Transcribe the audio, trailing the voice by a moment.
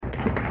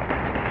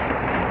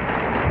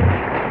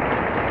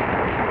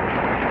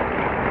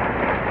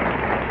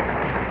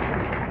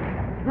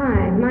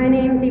My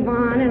name's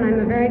Yvonne, and I'm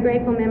a very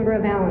grateful member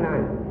of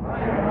Al-Anon.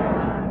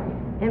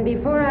 And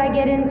before I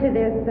get into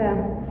this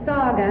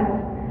saga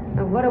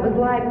of what it was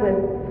like with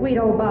sweet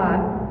old Bob,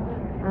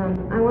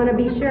 I want to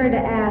be sure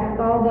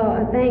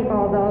to thank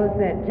all those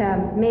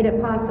that made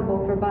it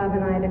possible for Bob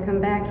and I to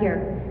come back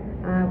here.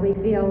 We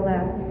feel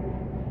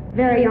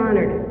very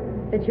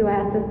honored that you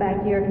asked us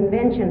back to your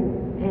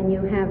convention, and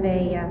you have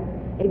a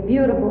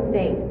beautiful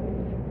state.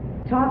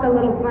 Talk a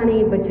little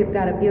funny, but you've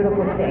got a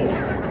beautiful state.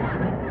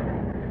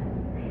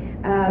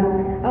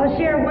 I'll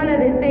share one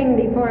other thing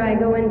before I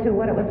go into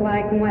what it was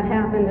like and what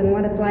happened and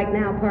what it's like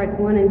now, parts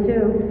 1 and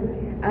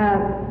 2.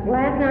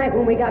 Last night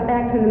when we got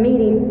back from the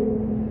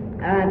meeting,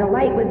 the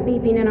light was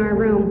beeping in our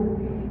room,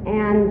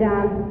 and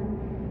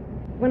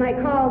when I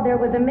called, there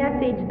was a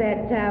message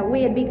that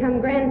we had become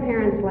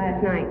grandparents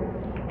last night.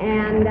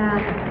 And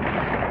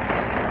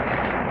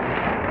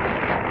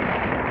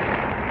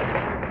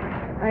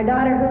our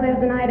daughter, who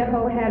lives in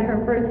Idaho, had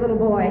her first little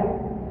boy,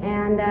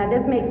 and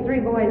this makes 3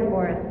 boys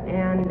for us.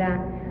 And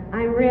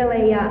I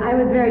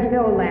was very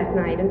filled last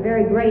night and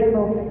very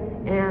grateful,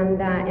 and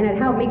it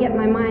helped me get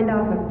my mind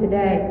off of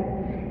today.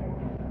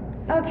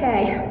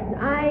 Okay,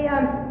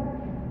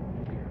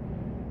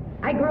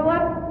 I grew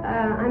up,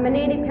 I'm a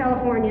native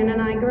Californian,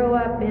 and I grew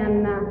up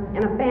in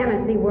a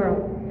fantasy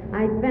world.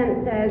 I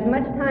spent as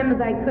much time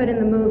as I could in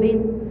the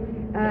movies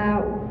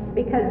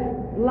because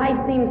life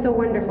seemed so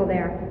wonderful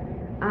there.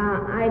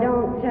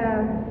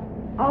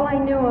 All I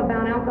knew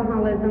about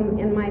alcoholism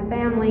in my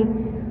family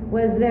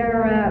was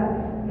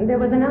there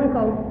was an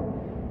uncle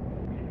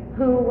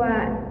who,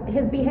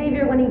 his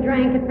behavior when he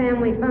drank at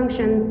family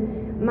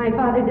functions, my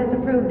father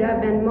disapproved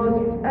of, and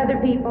most other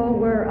people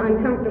were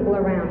uncomfortable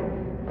around.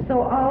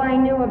 So all I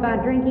knew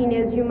about drinking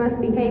is you must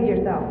behave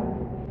yourself.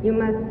 You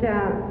must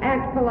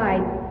act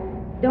polite.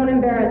 Don't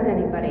embarrass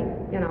anybody,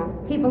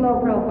 keep a low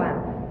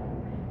profile.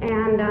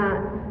 And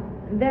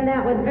then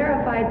that was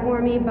verified for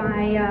me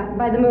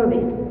by the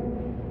movies.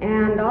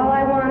 And all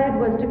I wanted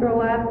was to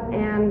grow up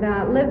and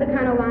live the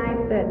kind of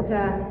life that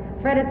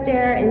Fred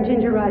Astaire and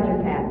Ginger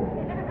Rogers had.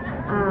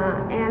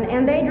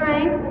 And they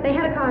drank, they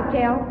had a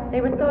cocktail,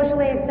 they were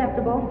socially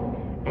acceptable,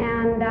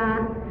 and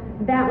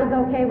that was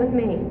okay with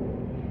me.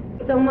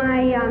 So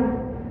my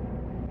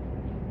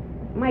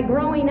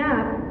growing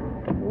up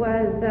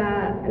was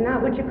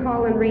not what you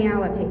call in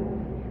reality.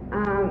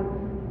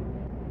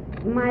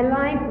 My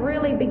life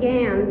really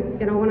began,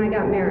 when I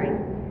got married.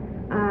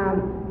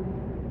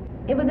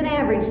 It was an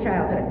average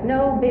childhood.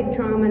 No big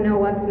trauma,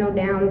 no ups, no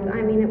downs.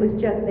 I mean, it was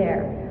just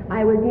there.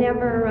 I was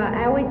never,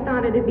 I always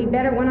thought it'd be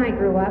better when I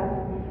grew up.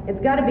 It's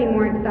got to be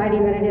more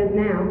exciting than it is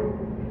now.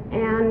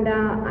 And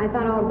I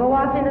thought I'll go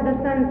off into the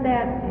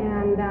sunset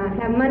and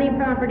have money,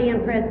 property,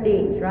 and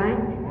prestige, right?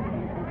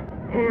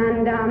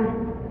 And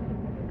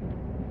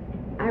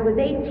I was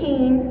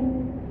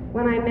 18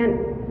 when I met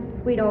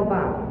sweet old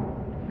Bob.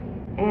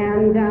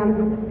 And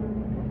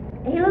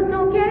he looked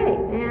okay.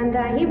 And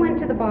he went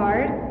to the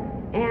bars,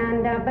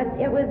 and but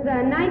it was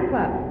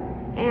nightclubs.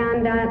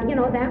 And,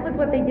 that was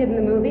what they did in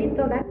the movies,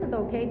 so that was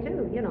okay,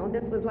 too.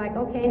 This was like,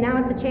 okay, now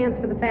it's a chance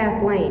for the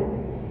fast lane.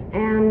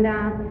 And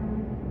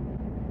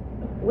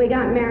we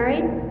got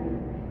married,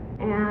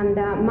 and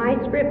my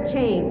script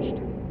changed.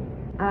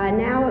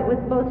 Now it was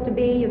supposed to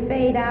be you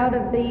fade out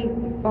of the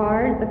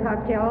bars, the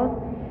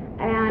cocktails,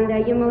 and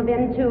you move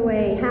into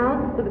a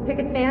house with a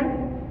picket fence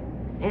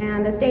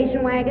and a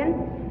station wagon,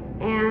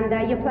 and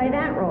you play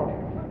that role.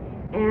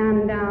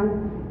 And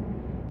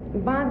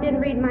Bob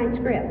didn't read my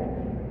script,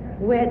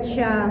 which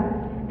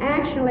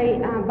actually,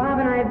 Bob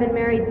and I have been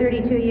married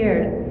 32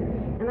 years.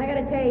 And I got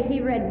to tell you,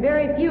 he read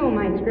very few of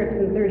my scripts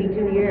in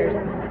 32 years.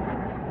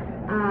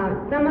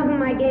 Some of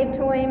them I gave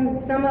to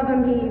him, some of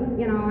them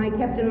I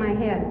kept in my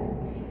head.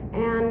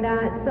 And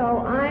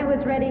so I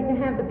was ready to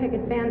have the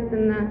picket fence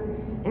and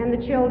the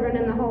children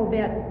and the whole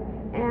bit.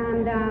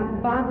 And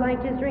Bob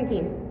liked his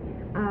drinking.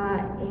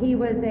 He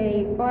was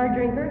a bar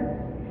drinker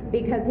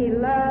because he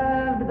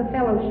loved the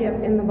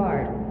fellowship in the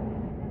bars.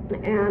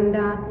 And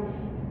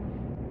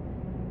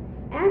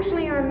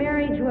actually our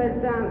marriage was,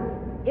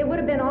 it would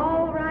have been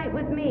all right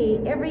with me,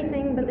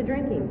 everything but the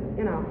drinking,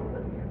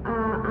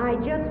 I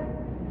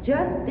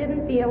just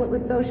didn't feel it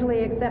was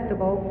socially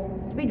acceptable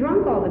to be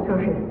drunk all the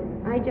time.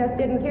 I just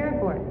didn't care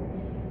for it.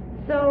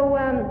 So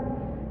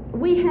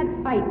we had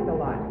fights a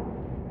lot.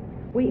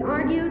 We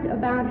argued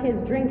about his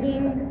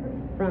drinking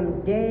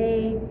from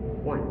day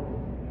one.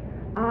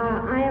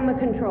 I am a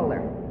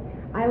controller.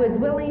 I was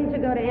willing to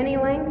go to any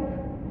length,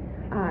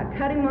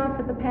 cut him off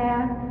at the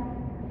path,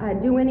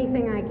 do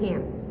anything I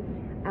can.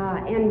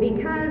 And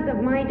because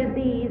of my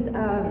disease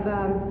of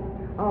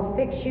I'll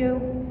fix you,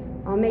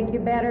 I'll make you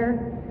better,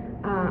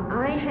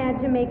 I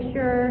had to make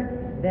sure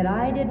that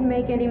I didn't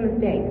make any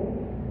mistakes.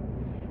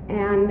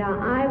 And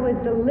I was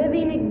the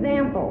living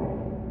example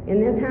in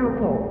this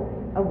household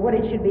of what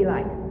it should be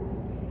like.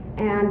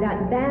 And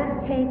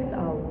that takes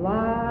a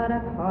lot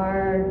of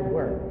hard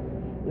work.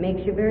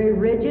 Makes you very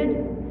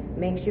rigid,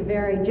 makes you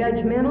very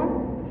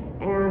judgmental,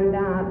 and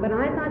but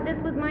I thought this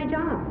was my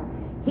job.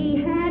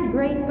 He had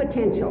great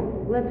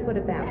potential, let's put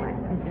it that way.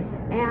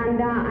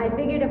 And I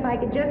figured if I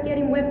could just get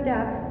him whipped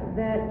up,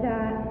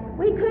 that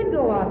we could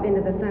go off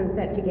into the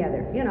sunset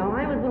together. You know,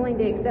 I was willing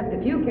to accept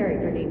a few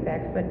character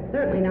defects, but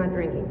certainly not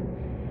drinking.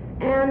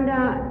 And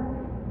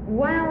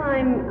while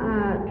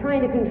I'm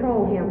trying to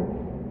control him,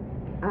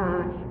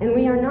 and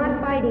we are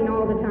not fighting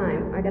all the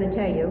time, I got to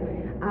tell you,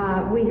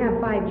 we have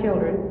 5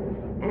 children,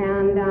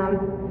 and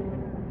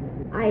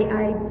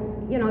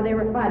you know, there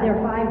are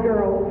 5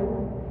 girls,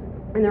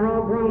 and they're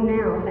all grown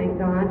now, thank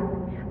God.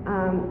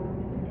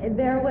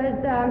 There was,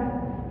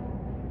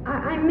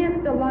 I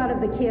missed a lot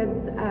of the kids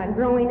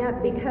growing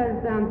up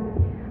because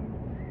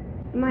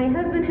my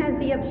husband has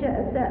the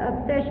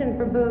obsession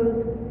for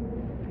booze,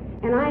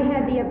 and I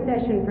had the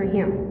obsession for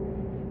him.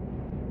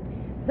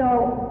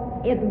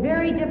 So it's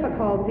very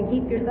difficult to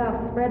keep yourself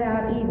spread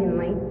out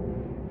evenly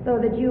so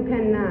that you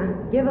can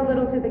give a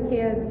little to the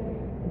kids,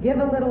 give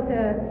a little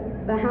to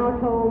the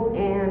household,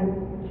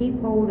 and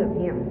keep hold of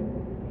him.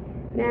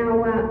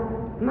 Now,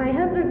 my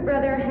husband's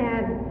brother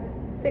had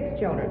 6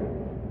 children,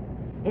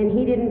 and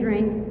he didn't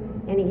drink,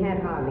 and he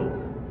had hobbies.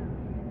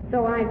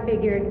 So I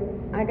figured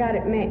I got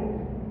it mixed.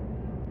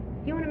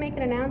 Do you want to make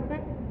an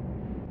announcement?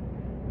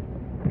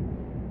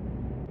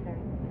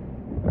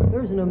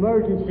 There's an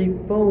emergency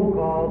phone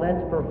call.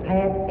 That's for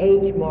Pat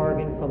H.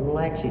 Morgan from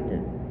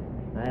Lexington.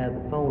 I have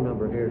the phone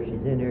number here.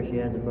 She's in here. She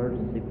has an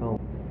emergency phone.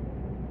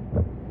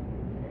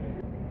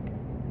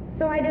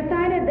 So I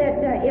decided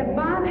that if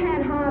Bob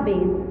had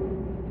hobbies,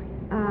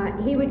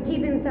 he would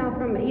keep himself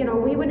from, you know,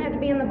 we wouldn't have to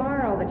be in the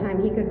bar all the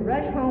time. He could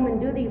rush home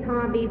and do these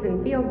hobbies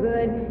and feel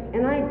good,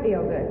 and I'd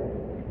feel good.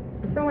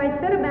 So I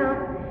set about,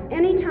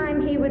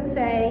 anytime he would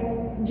say,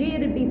 gee,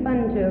 it'd be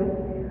fun to,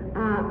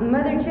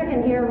 Mother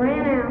Chicken here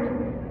ran out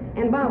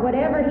and bought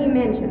whatever he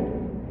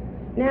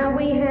mentioned. Now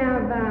we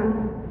have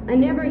a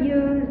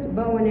never-used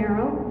bow and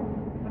arrow.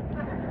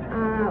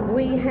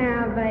 We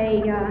have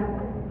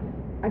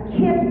a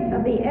kit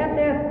of the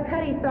SS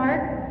Cutty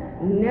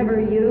Sark, never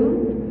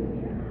used.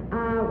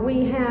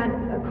 We had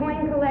a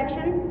coin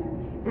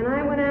collection, and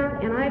I went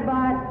out and I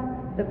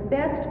bought the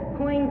best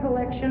coin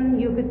collection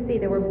you could see.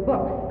 There were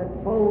books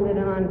that folded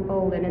and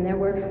unfolded, and there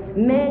were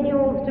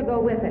manuals to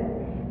go with it.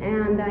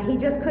 And he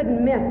just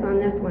couldn't miss on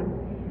this one.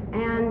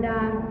 And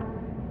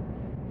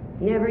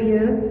never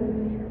used.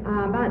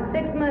 About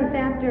 6 months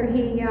after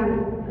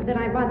that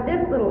I bought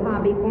this little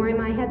hobby for him,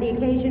 I had the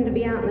occasion to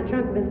be out in the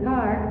trunk of his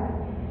car,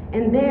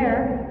 and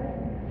there,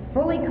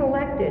 fully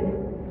collected,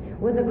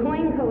 was a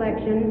coin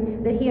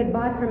collection that he had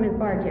bought from his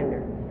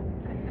bartender.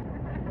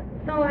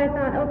 So I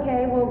thought,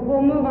 okay,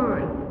 we'll move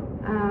on.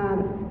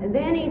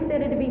 Then he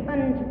said it'd be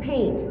fun to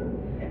paint.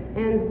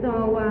 And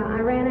so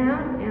I ran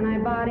out and I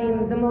bought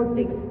him the most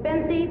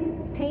expensive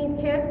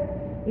paint kit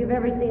you've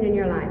ever seen in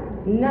your life.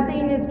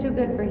 Nothing is too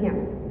good for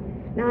him.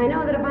 Now I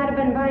know that if I'd have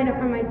been buying it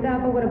for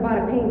myself, I would have bought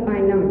a paint by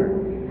number.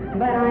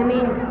 But I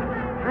mean,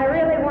 I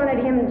really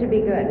wanted him to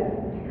be good.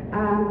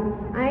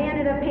 I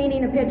ended up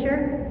painting a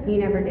picture. He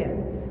never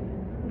did.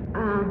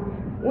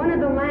 One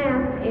of the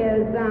last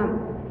is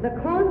the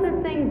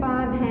closest thing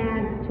Bob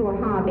had to a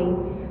hobby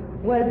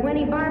was when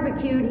he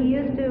barbecued, he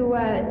used to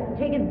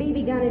take his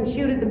BB gun and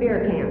shoot at the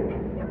beer can.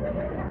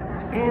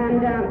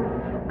 And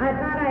I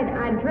thought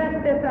I'd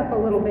dress this up a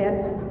little bit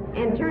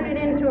and turn it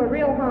into a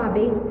real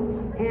hobby.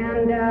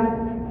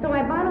 And so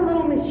I bought a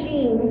little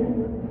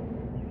machine,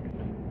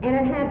 and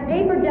it had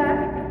paper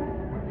ducks,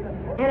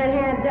 and it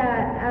had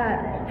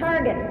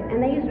targets,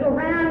 and they used to go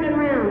round and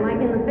round like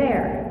in the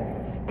fair.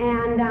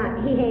 And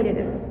he hated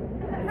it.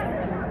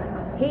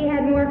 He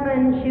had more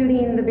fun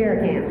shooting the beer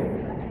can.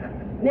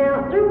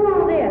 Now, through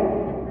all this,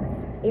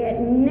 it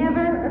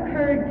never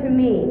occurred to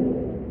me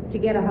to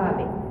get a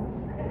hobby.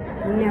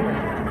 Never.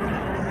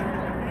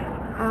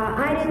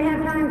 I didn't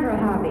have time for a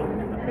hobby,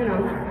 you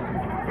know.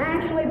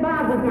 Actually,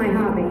 Bob was my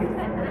hobby.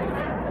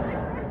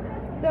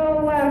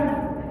 So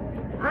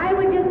I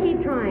would just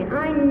keep trying.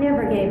 I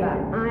never gave up.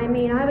 I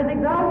mean, I was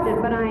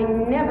exhausted, but I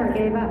never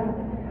gave up.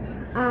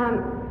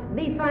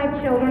 These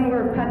 5 children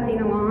were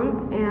putzing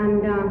along,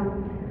 and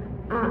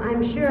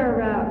I'm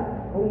sure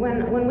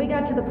when we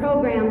got to the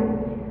program,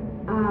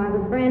 it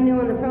was brand new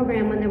on the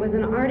program, when there was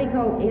an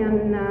article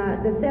in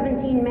the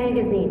 17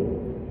 magazine,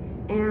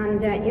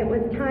 and it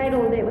was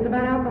titled, it was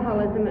about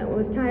alcoholism, it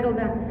was titled,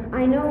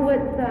 I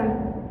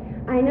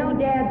know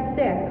Dad's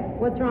sick,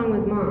 what's wrong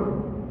with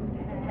Mom?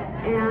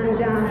 And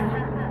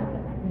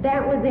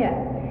that was it.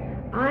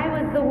 I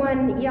was the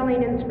one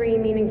yelling and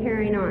screaming and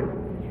carrying on.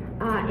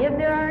 If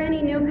there are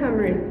any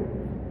newcomers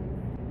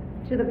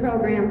to the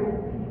program,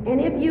 and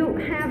if you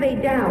have a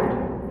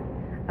doubt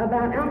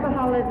about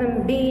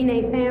alcoholism being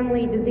a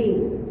family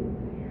disease,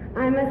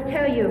 I must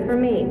tell you, for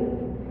me,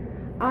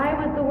 I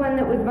was the one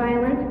that was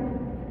violent,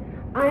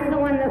 I'm the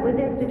one that was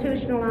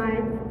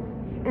institutionalized,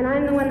 and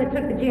I'm the one that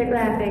took the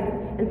geographic,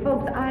 and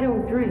folks, I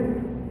don't drink.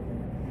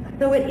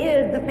 So it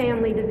is the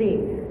family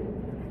disease.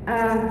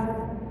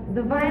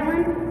 The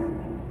violence,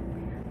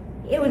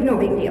 it was no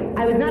big deal.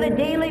 I was not a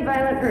daily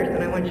violent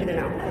person, I want you to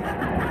know.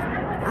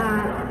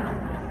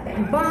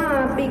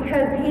 Bob,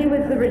 because he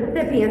was the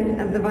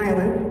recipient of the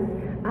violence,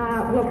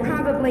 will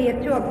probably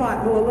at 2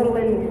 o'clock go a little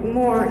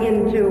more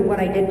into what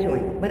I did to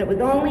him. But it was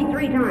only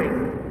 3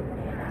 times.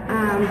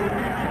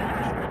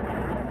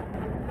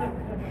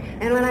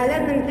 And when I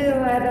listened to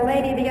the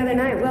lady the other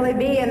night, Willie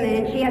B.,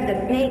 and she had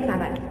the snakes, I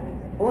thought,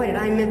 boy, did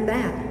I miss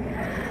that.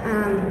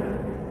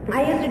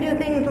 I used to do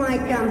things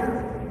like,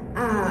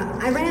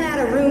 I ran out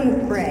of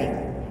room spray.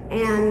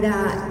 And,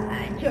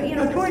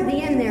 towards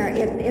the end there,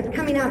 it's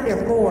coming out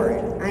there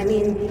bored. I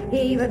mean,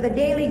 he was a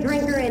daily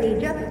drinker, and he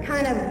just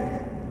kind of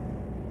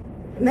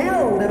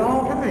smelled at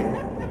all times.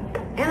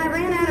 And I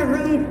ran out of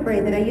room spray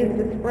that I used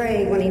to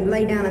spray when he'd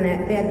lay down on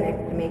that bed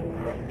next to me.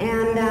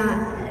 And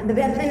the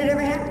best thing that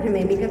ever happened to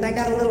me, because I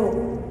got a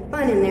little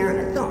fun in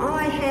there. So all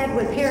I had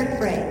was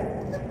hairspray,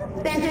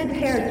 scented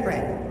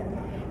hairspray.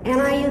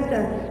 And I used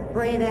to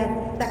spray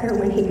that sucker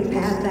when he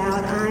passed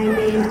out. I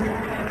mean,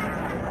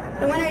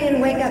 so when I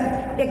didn't wake up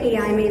sticky,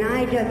 I mean,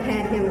 I just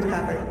had him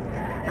covered.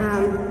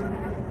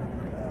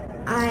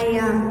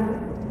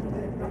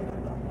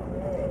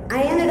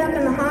 I ended up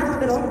in the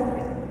hospital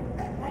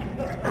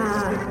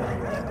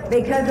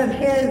because of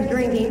his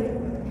drinking.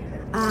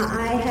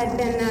 I had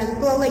been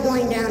slowly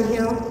going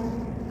downhill.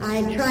 I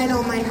had tried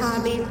all my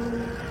hobbies.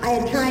 I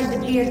had tried the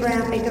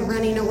geographic of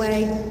running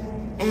away,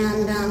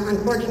 and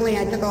unfortunately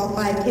I took all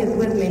 5 kids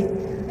with me.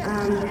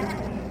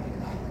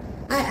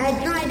 I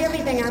tried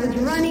everything. I was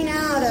running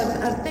out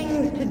of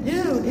things to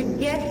do to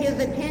get his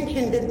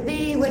attention, to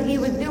see what he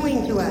was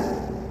doing to us.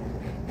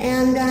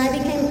 And I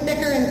became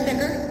sicker and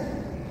sicker.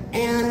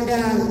 And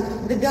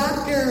the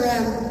doctor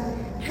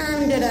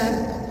termed it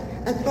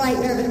a slight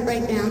nervous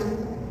breakdown.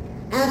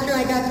 After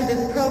I got to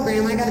this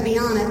program, I got to be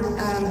honest,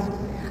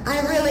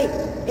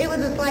 it was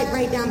a slight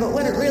breakdown, but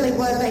what it really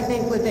was, I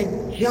think, was a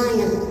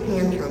giant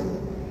tantrum.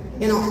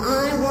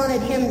 I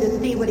wanted him to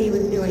see what he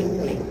was doing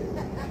to me.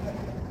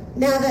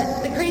 Now,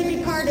 the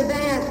crazy part of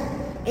that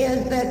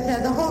is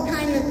that the whole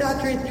time this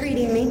doctor is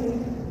treating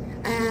me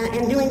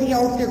and doing the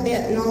ulcer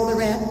bit and all the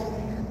rest,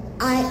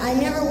 I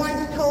never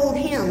once told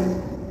him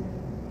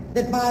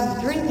that Bob's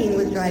drinking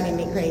was driving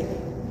me crazy.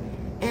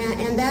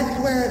 And that's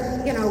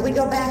where, we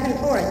go back and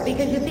forth.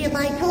 Because, you see, if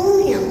I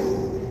told him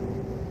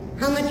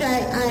how much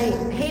I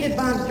hated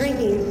Bob's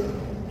drinking,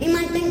 he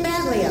might think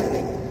badly of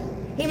me.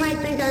 He might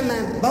think I'm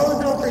a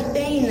bozo for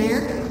staying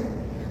there.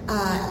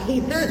 He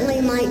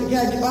certainly might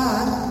judge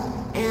Bob.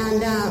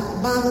 And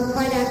Bob was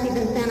quite active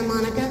in Santa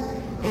Monica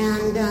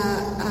and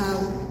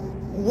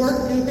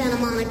worked in Santa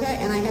Monica,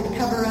 and I had to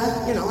cover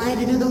up. I had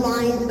to do the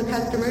lines for the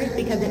customers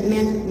because it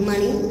meant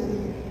money.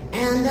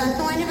 And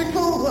so I never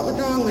told what was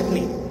wrong with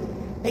me.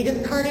 They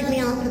just carted me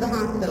out to the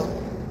hospital.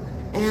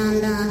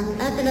 And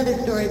that's another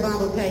story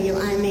Bob will tell you.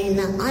 I mean,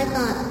 I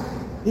thought,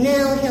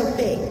 now he'll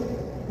see,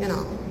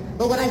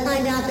 But when I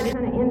find out that it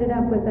kind of ended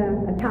up with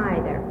a tie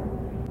there.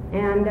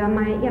 And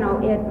my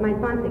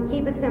sponsor said,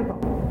 keep it simple.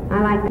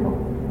 I like simple.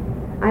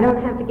 I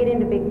don't have to get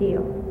into big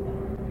deals.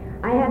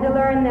 I had to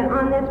learn that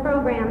on this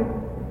program,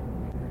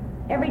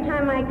 every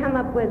time I come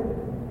up with,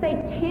 say,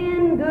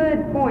 10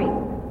 good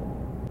points,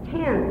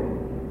 10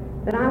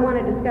 that I want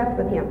to discuss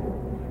with him,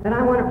 that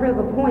I want to prove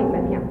a point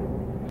with him,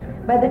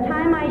 by the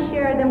time I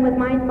share them with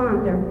my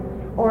sponsor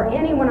or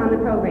anyone on the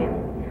program,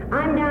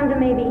 I'm down to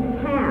maybe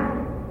half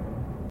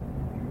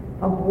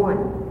of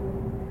one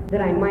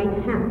that I might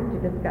have to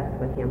discuss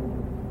with him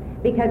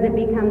because it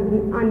becomes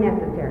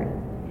unnecessary.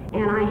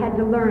 And I had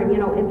to learn,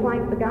 it's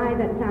like the guy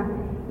that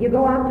you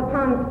go out to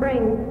Palm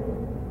Springs,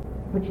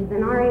 which is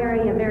in our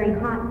area a very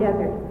hot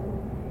desert,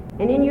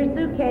 and in your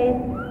suitcase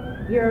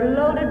you're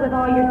loaded with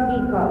all your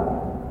ski clothes.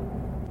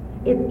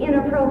 It's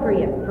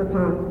inappropriate for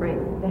Palm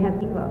Springs to have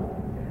ski clothes.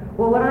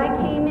 Well, when I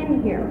came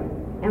in here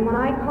and when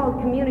I called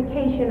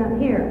communication up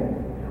here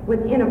was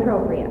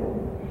inappropriate,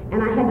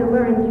 and I had to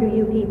learn through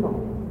you people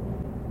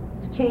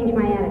to change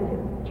my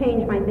attitude,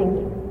 change my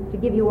thinking, to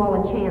give you all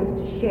a chance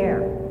to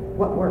share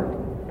what works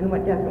and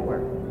what doesn't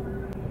work.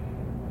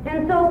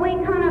 And so we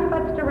kind of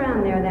futzed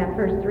around there that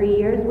first 3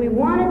 years. We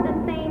wanted the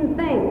same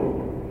thing,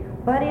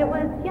 but it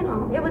was,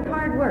 it was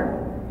hard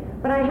work.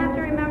 But I have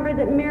to remember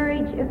that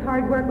marriage is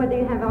hard work whether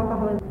you have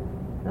alcoholism.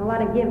 A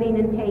lot of giving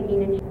and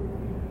taking. And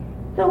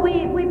so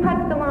we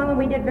putzed along and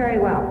we did very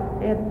well.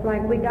 It's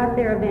like we got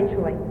there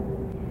eventually.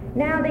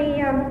 Now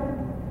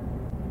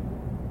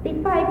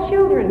these 5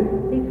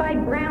 children, these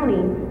 5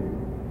 brownies,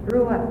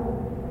 grew up.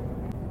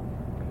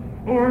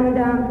 And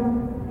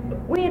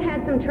we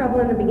had some trouble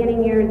in the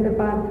beginning years of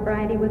Bob's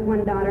sobriety with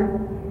one daughter.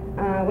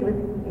 It was,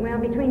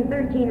 between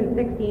 13 and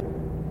 16.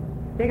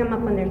 Pick them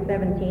up when they're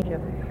 17.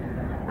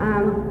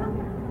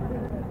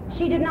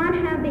 She did not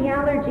have the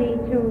allergy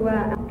to,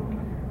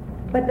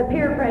 but the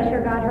peer pressure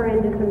got her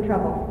into some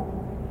trouble.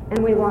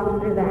 And we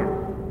walked through that.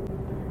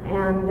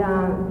 And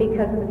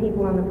because of the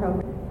people on the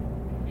program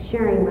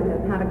sharing with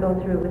us how to go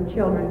through with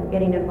children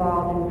getting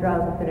involved in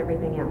drugs and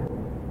everything else.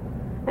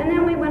 And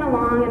then we went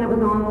along, and it was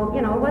all,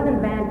 it wasn't a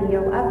bad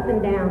deal, ups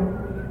and downs.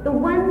 The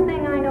one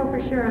thing I know for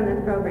sure on this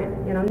program,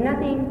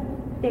 nothing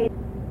stays,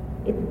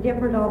 it's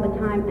different all the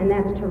time, and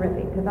that's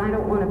terrific, because I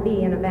don't want to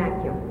be in a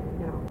vacuum,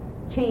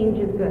 change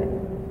is good.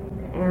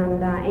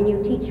 And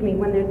you teach me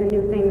when there's a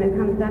new thing that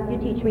comes up, you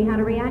teach me how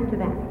to react to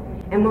that.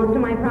 And most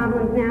of my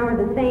problems now are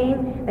the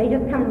same. They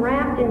just come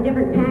wrapped in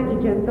different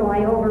packages, so I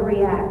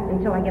overreact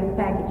until I get the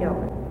package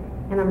open.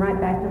 And I'm right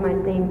back to my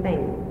same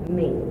thing,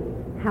 me,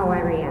 how I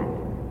react.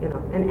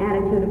 An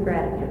attitude of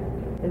gratitude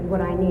is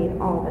what I need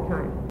all the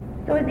time.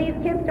 So as these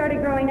kids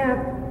started growing up,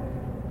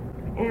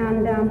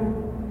 and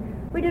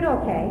we did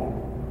okay.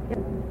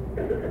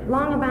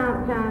 Long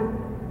about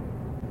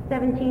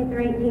 17th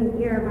or 18th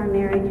year of our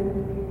marriage,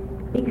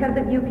 because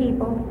of you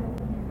people,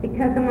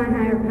 because of my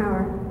higher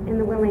power and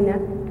the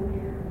willingness,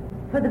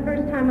 for the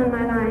first time in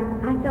my life,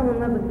 I fell in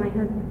love with my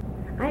husband.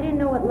 I didn't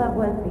know what love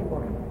was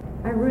before.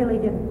 I really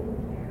didn't.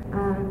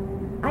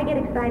 I get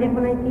excited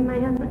when I see my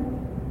husband.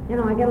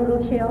 I get a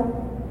little chill.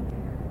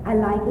 I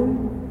like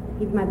him.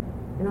 He's my,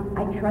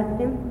 I trust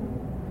him.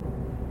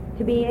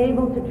 To be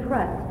able to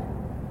trust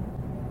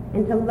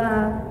and to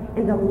love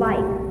and to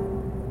like.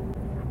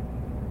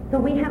 So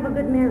we have a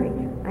good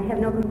marriage. I have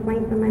no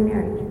complaints in my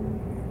marriage.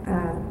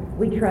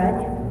 We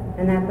trudge,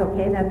 and that's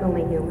okay. That's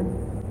only human.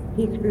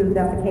 He screws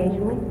up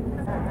occasionally.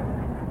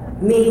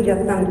 Me,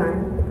 just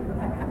sometimes.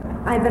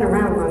 I've been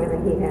around longer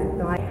than he has,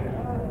 so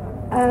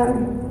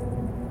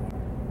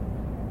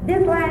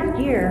this last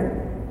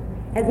year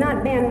has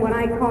not been what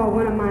I call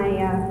one of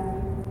my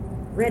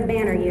red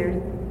banner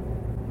years.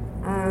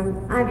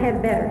 I've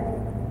had better.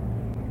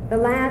 The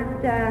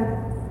last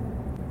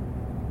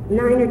 9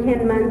 or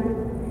 10 months,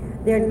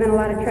 there's been a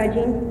lot of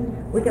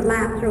trudging. We could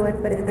laugh through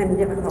it, but it's been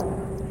difficult.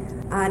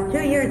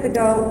 2 years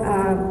ago,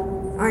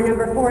 our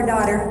number 4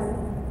 daughter,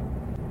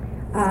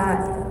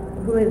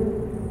 who is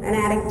an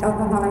addict,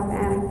 alcoholic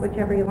addict,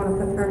 whichever you want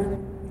to put first,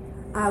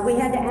 we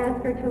had to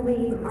ask her to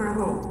leave our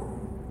home.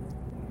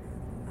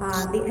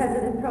 Because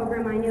of this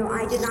program, I knew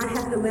I did not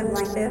have to live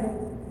like this,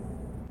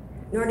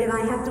 nor did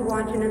I have to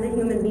watch another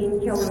human being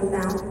kill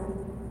himself.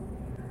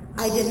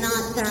 I did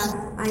not,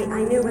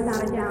 I knew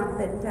without a doubt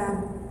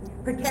that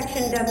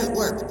protection doesn't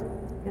work.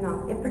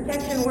 If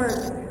protection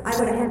worked, I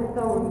would have had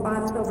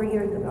Bob sober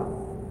years ago.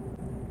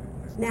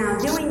 Now,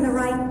 doing the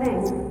right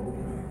thing,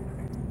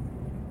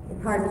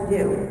 it's hard to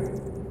do.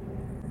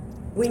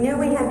 We knew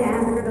we had to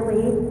ask her to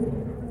leave.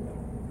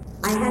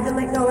 I had to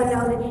let go and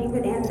know that she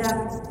could end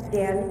up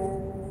dead,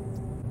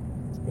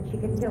 that she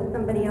could kill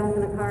somebody else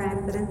in a car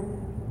accident.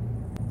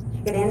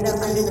 She could end up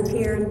under the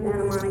pier in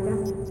Santa Monica.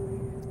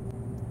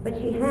 But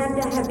she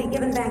had to be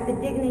given back the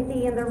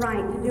dignity and the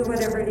right to do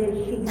whatever it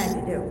is she had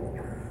to do.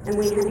 And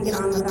we had to get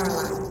on with our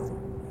lives.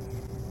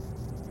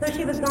 So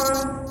she was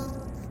gone,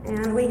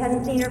 and we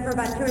hadn't seen her for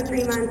about 2 or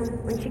 3 months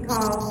when she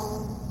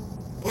called,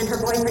 and her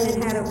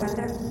boyfriend had it with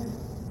her.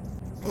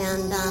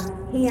 And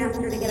he asked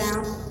her to get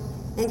out,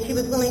 and she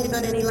was willing to go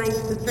to any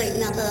lengths to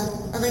straighten up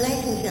a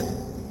relationship.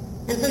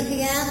 And so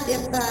she asked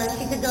if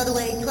she could go to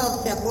a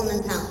 12-step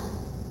woman's house.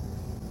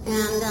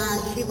 And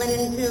she went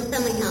into a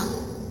family house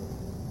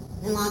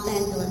in Los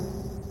Angeles.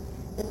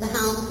 It's a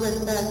house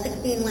with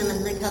 16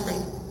 women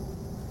recovering.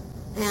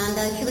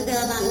 And she was there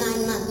about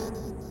 9 months,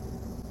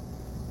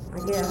 I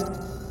guess,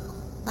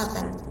 about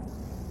that.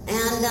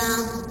 And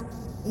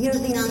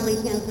using on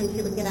weekends when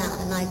she would get out,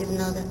 and I didn't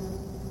know this.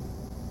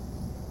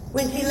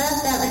 When she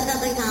left that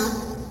recovery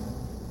house,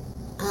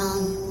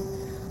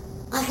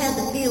 I had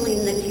the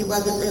feeling that she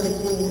wasn't really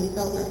clean and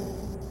sober.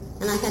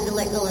 And I had to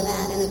let go of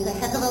that. And it's a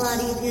heck of a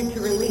lot easier to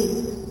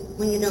release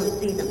when you don't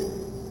see them.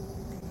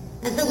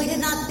 And so we did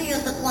not see her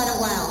for quite a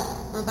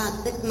while, for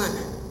about 6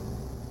 months.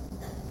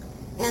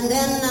 And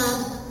then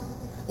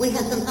we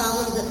had some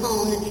problems at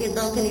home that she had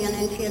broken in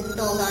and she had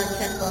stole our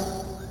checkbook.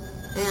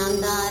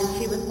 And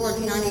she was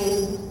forging our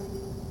name.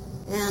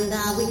 And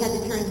we had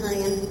to turn her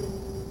in.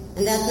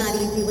 And that's not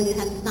easy when you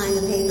have to sign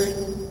the papers.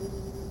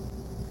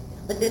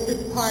 But this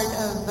is part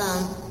of,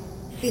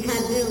 she had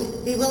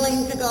to be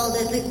willing to go,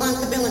 there's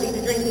responsibility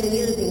to drinking and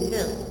using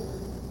too.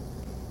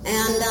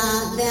 And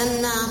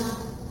then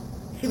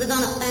she was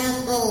on a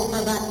fast roll for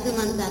about 2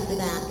 months after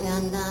that.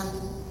 And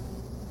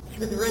she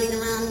was running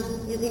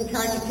around using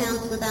charge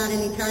accounts without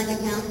any charge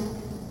accounts.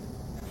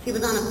 She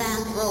was on a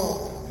fast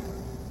roll.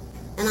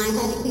 And I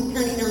had to keep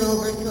turning her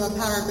over to a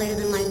power greater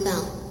than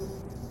myself.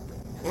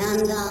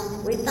 And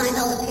we signed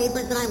all the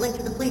papers, and I went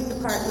to the police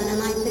department,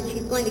 and I said,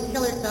 she's going to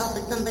kill herself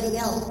or somebody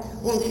else.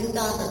 Won't you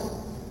stop her?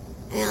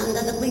 And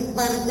the police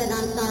department said,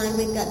 I'm sorry,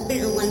 we've got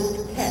bigger ones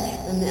to catch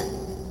than this.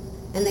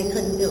 And they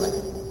couldn't do it.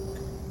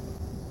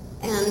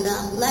 And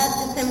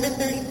last December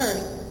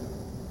 31st,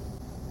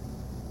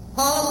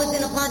 Paula was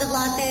in a part of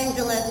Los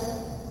Angeles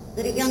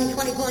that a young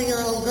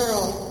 24-year-old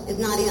girl is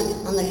not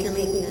in unless you're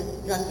making a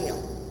drug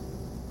deal.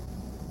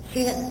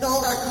 She had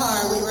stole our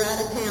car. We were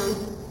out of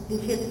town. And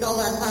she had stole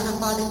our car, her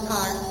father's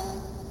car.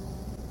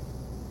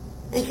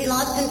 And she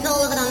lost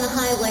control of it on the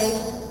highway,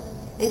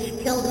 and she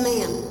killed a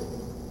man.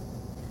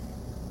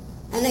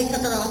 And they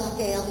took her off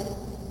scale.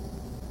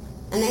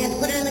 And they had to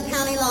put her in the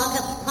county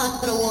lockup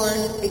hospital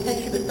ward because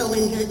she was so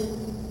injured.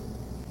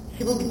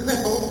 She will be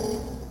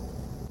crippled.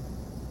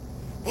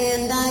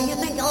 And you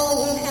think, oh, it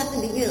won't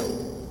happen to you.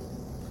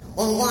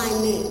 Or why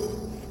me?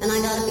 And I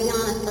got to be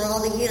honest, for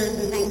all the years,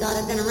 and thank God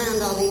I've been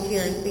around all these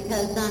years,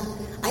 because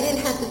I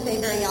didn't have to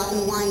say very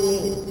often, why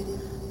me?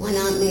 Why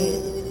not me?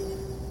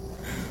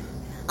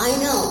 I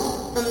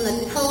know from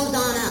the toes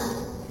on up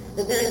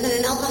that there isn't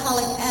an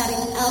alcoholic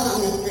addict out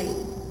on the street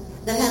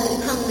that hasn't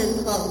come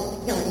this close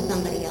to killing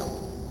somebody else.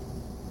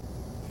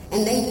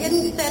 And they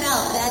didn't set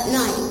out that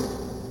night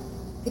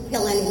to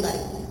kill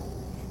anybody.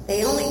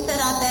 They only set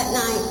out that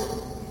night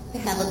to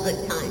have a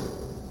good time,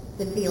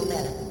 to feel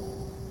better.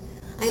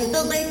 I am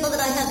so grateful that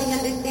I have the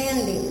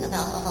understanding of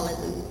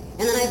alcoholism,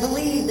 and that I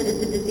believe that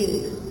it's a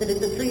disease, that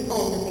it's a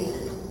threefold disease.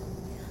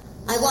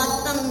 I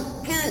watched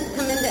some parents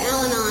come into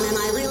Al-Anon, and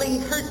I really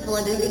hurt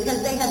for them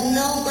because they have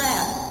no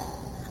grasp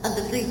of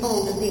the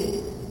threefold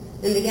disease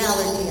and the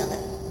allergy of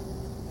it.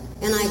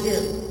 And I do.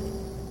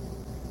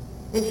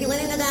 And she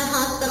went into that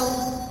hospital,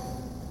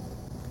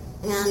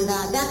 and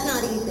that's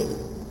not easy.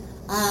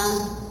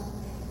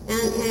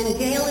 And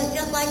jail is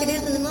just like it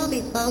is in the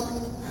movies, folks.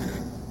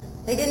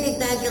 They didn't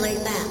exaggerate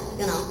that,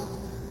 you know.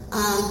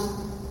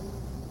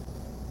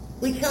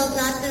 We chose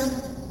not to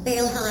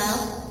bail her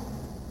out.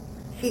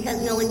 She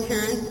has no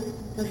insurance,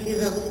 so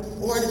she's a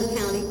ward of the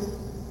county.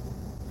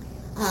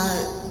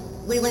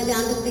 We went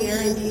down to see her,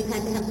 and she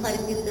had to have quite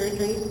a few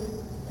surgeries.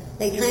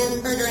 They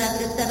transferred her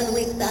after 7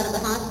 weeks out of the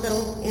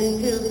hospital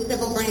into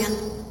Sybil Brand,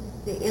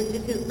 the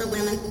Institute for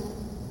Women.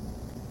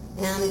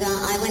 And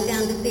I went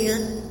down to see her,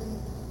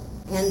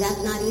 and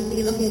that's not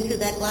easy, looking through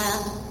that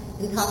glass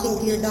and talking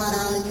to your daughter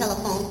on the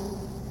telephone.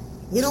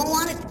 You don't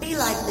want it to be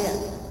like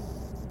this.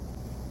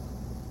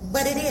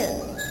 But it is,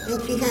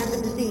 and she has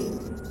a disease,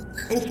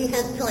 and she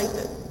has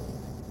choices.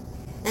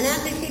 And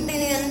after she'd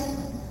been in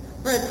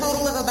for a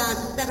total of about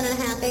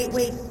 7.5, 8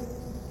 weeks,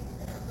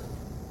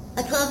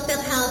 a 12-step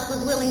house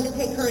was willing to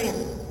take her in.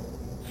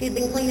 She'd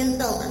been clean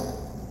and sober,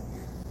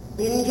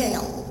 in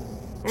jail.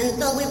 And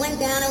so we went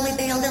down and we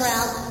bailed her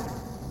out,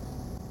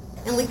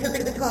 and we took her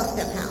to the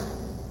 12-step house.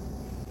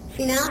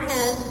 She now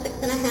has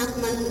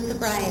 6.5 months of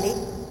sobriety,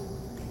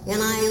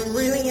 and I am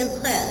really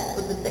impressed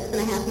with the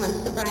 6.5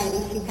 months sobriety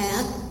she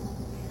has.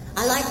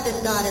 I like this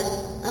daughter.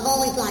 I've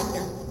always liked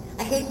her.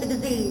 I hate the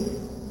disease.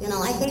 You know,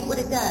 I hate what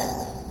it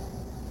does.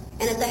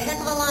 And it's a heck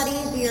of a lot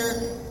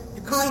easier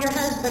to call your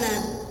husband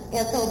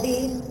a SOB,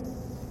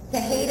 to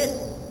hate it,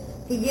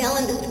 to yell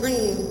and to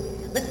scream.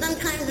 But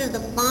sometimes there's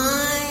a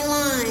fine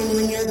line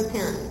when you're the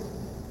parent,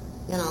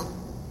 you know.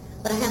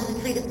 But I have to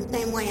treat it the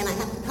same way, and I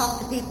have to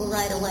talk to people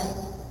right away.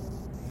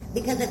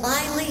 Because if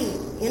I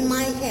leave in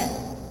my head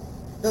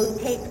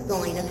those tapes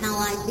going of how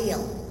I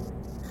feel,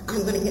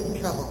 I'm going to get in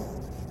trouble.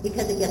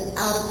 Because it gets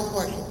out of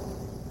proportion,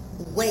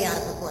 way out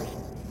of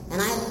proportion.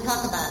 And I have to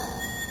talk about it.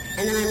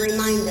 And then I'm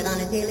reminded on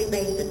a daily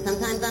basis,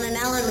 sometimes on an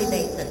hourly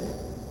basis,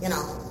 you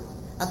know,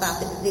 about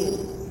the disease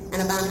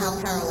and about how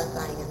powerless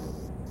I am.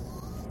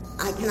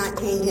 I cannot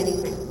change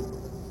anything.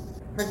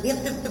 Her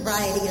gift of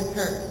sobriety is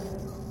hers.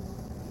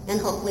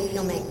 And hopefully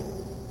she'll make it.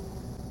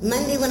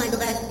 Monday when I go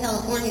back to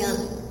California,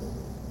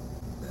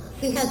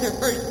 she has her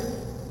first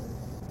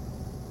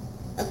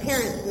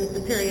appearance in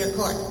Superior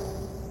Court.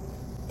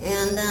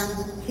 And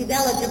she's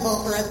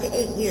eligible for up to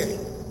 8 years.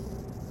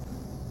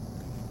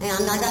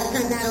 And I got to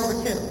turn that over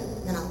too,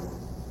 you know.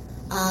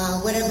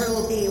 Whatever it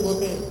will be, will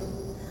be.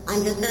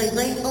 I'm just very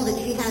grateful that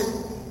she has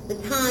the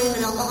time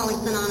in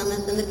Alcoholics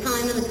Anonymous and the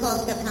time in the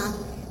 12-step house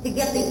to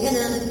get the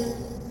inner,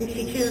 if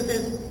she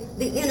chooses,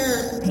 the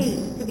inner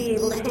peace to be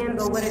able to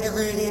handle whatever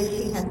it is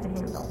she has to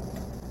handle.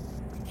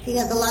 She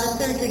has a lot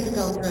of surgery to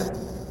go through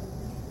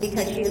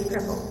because she is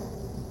crippled.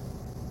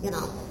 You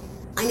know,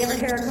 I never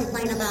hear her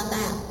complain about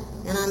that,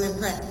 and I'm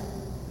impressed.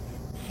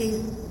 She's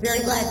very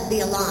glad to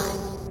be alive.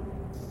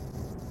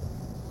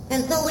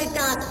 And so we've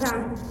got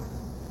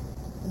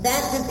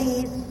that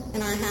disease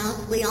in our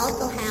house. We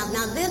also have,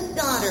 now this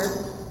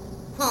daughter,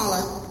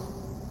 Paula,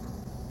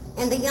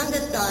 and the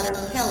youngest daughter,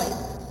 Kelly,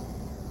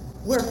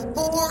 were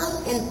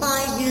 4 and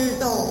 5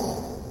 years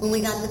old when we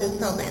got to this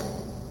program.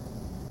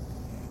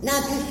 Now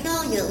to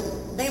show you,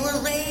 they were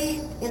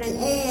raised in an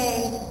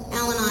AA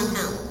Al-Anon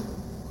house.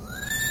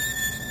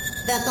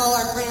 That's all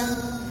our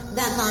friends,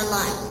 that's our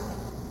life.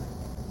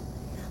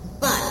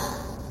 But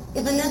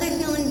if another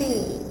human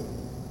being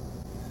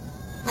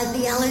has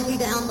the allergy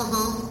to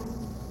alcohol,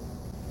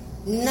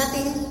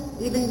 nothing,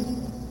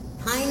 even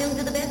tying them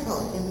to the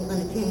bedpost, isn't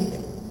going to change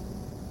it.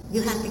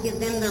 You have to give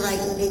them the right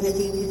and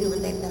dignity to do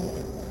what they've done to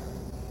do.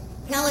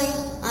 Kelly,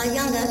 our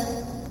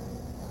youngest,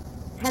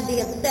 had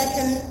the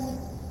obsession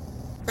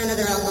for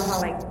another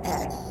alcoholic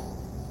addict,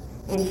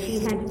 and she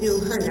had to do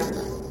her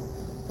number.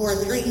 For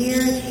 3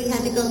 years, she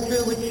had to go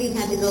through what she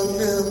had to go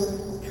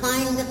through,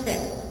 trying to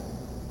fix,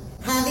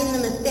 having the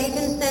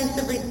mistaken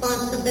sense of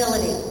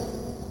responsibility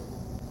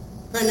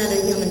for another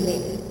human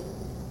being.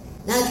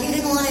 Now, she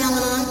didn't want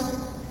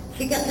Al-Anon.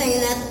 She kept saying,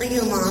 "That's for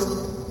you, Mom."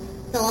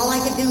 So all I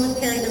could do was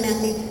carry the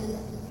message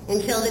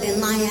and show that in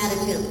my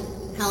attitude,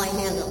 how I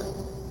handle it.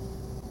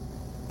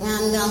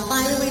 And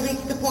finally we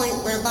reached the point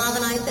where Bob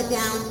and I sit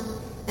down,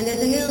 and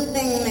there's a new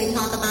thing they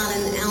talk about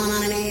in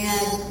Al-Anon and AA.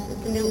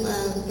 It's a new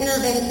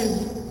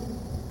intervention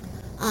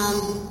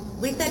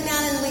we sat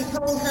down and we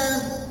told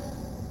her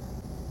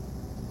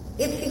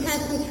if she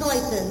had some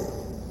choices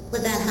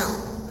with that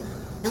house.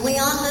 And we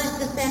offered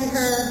to send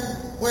her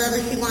wherever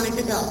she wanted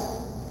to go.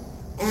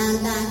 And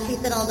she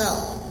said, I'll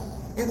go.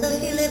 And so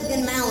she lived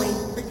in Maui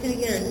for 2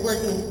 years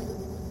working.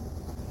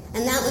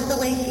 And that was the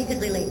way she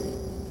could release.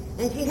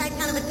 And she had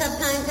kind of a tough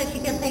time because she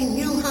kept saying,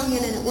 you hung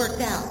in and it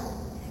worked out.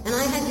 And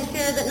I had to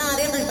share that not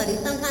everybody.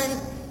 Sometimes,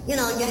 you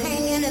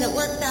hang in and it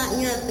works out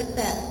and you're a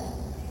success.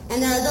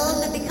 And there are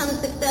those that become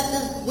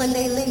successes when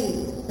they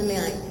leave the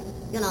marriage.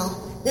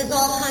 There's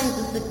all kinds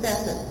of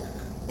successes.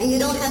 And you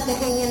don't have to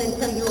hang in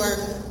until you are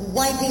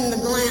wiping the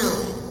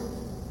ground.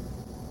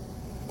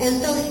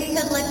 And so she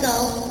has let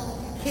go.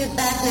 She is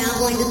back now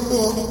going to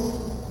school.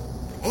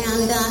 And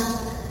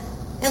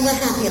we're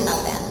happy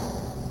about that.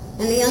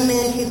 And the young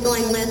man she's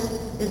going with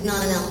is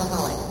not an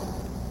alcoholic.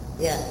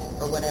 Yes,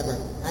 or whatever.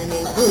 I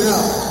mean, who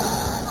knows?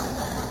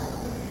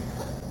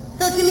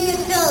 So to me it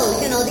shows,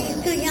 these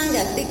two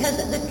youngest, because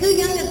the two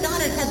youngest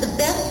daughters had the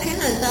best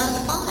parents out of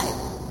the 5.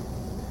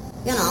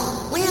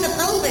 We had a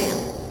program.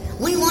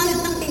 We wanted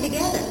something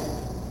together.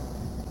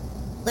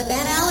 But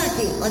that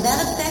allergy or that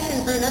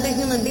obsession for another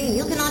human being,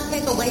 you cannot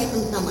take away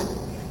from someone.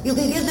 You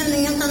can give them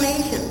the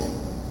information,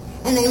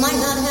 and they might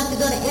not have to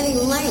go to any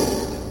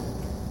length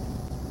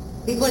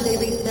before they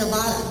reach their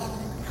bottom.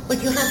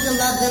 But you have to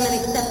love them and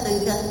accept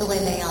them just the way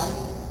they are.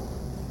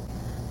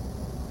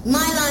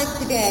 My life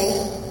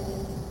today,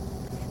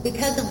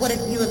 because of what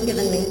you have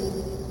given me,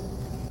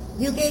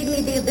 you gave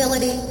me the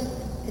ability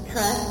to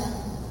trust,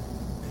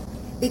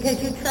 because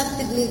you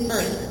trusted me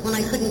first when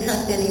I couldn't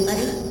trust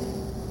anybody.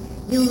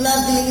 You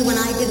loved me when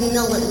I didn't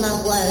know what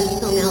love was,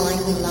 so now I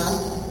can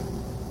love.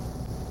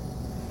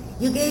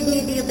 You gave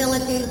me the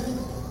ability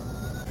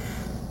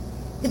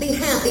to be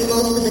happy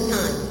most of the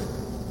time.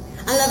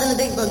 I love in the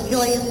big book,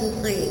 Joyous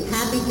and Free.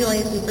 Happy,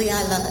 joyous, and free,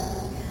 I love it.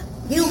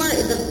 Humor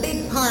is a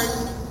big part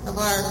of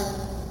our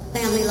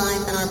family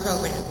life and our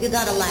programs. You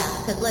gotta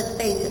laugh, because let's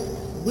face it,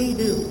 we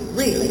do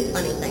really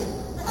funny things.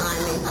 I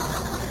mean,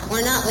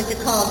 we're not what you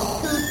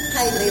call too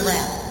tightly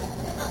wrapped.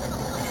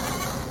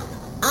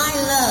 I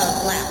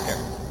love laughter.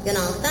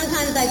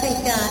 Sometimes I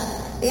think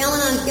the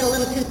Al-Anons get a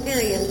little too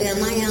serious there.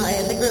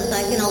 The groups,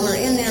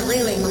 we're in there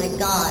really, my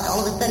God.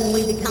 All of a sudden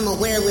we become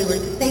aware we were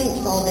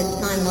saints all this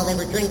time while they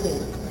were drinking.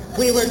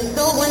 We were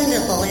so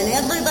wonderful, and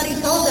everybody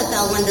told us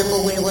how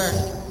wonderful we were.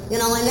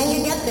 And then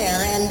you get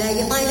there, and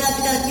you find out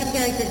you got a few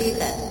character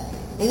defects.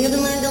 And you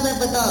can learn to live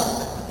with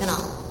those,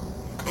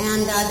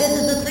 And this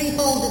is a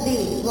threefold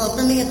disease. Well,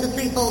 for me, it's a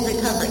threefold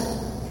recovery.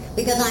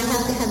 Because I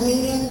have to have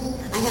meetings,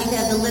 I have to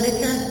have the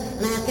literature,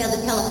 and I have to have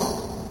the telephone.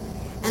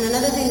 And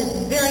another thing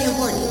that's very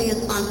important to me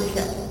is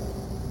sponsorship.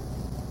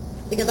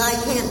 Because I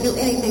can't do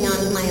anything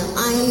on my own.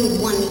 I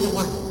need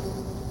one-to-one.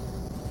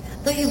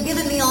 So you've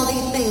given me all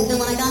these things, and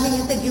when I got here,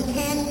 you said you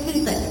can't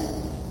keep it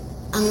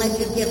unless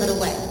you give it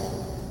away.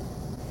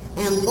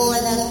 And boy,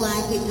 that's why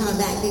I keep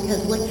coming back, because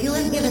what you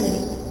have given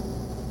me,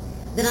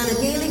 that on a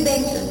daily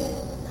basis,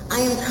 I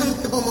am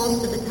comfortable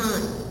most of the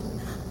time.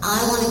 I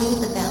want to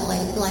keep it that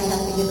way, so I have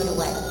to give it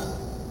away.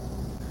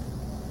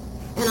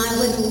 And I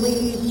wouldn't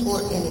leave for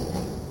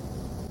anything.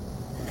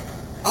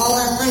 All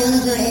our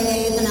friends are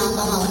AAs and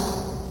alcoholics.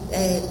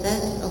 AAs,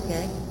 that's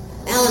okay.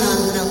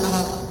 Al-Anons and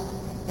alcoholics.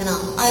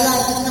 Our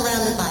life is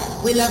surrounded by it.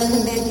 We love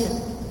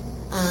conventions.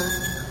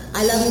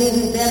 I love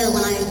meetings better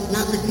when I'm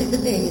not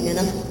participating in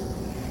them.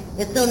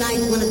 It's so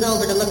nice when it's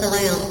over to look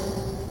around.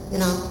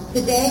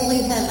 Today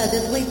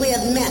this week we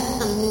have met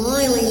some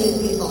really neat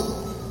people.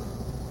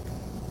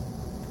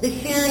 The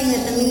sharing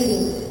at the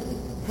meetings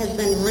has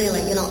been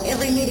really,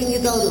 every meeting you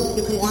go to,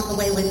 you can walk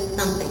away with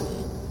something.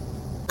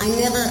 I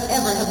never,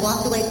 ever have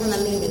walked away from a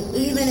meeting,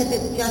 even if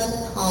it's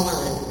just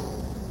tolerance.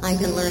 I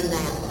can learn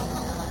that.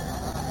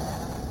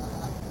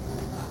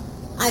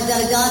 I've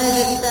got a daughter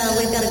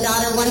we've got a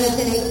daughter, one that's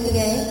in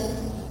HCA,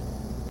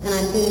 and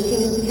I've seen a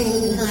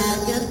change in her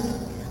attitude.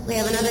 We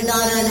have another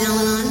daughter in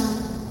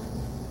Al-Anon.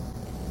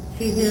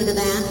 She's new to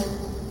that.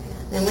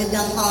 Then we've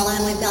got Paula,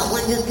 and we've got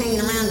one just hanging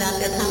around out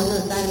there kind of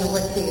loose. I don't know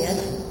what she is.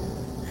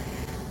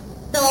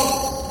 So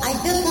I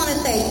just want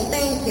to say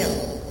thank you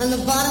from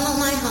the bottom of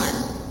my heart.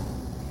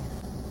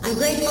 I'm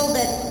grateful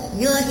that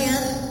you're here.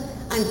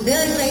 I'm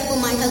very grateful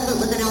my husband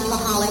was an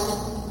alcoholic,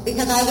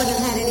 because I wouldn't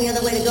have had any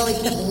other way to go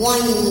except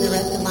whining the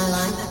rest of my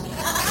life.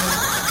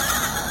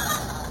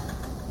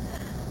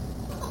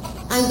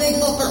 I'm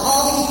grateful for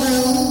all these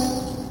rooms,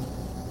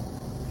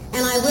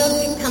 and I will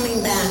keep coming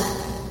back,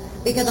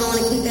 because I want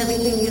to keep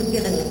everything you've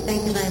given me.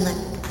 Thank you very much.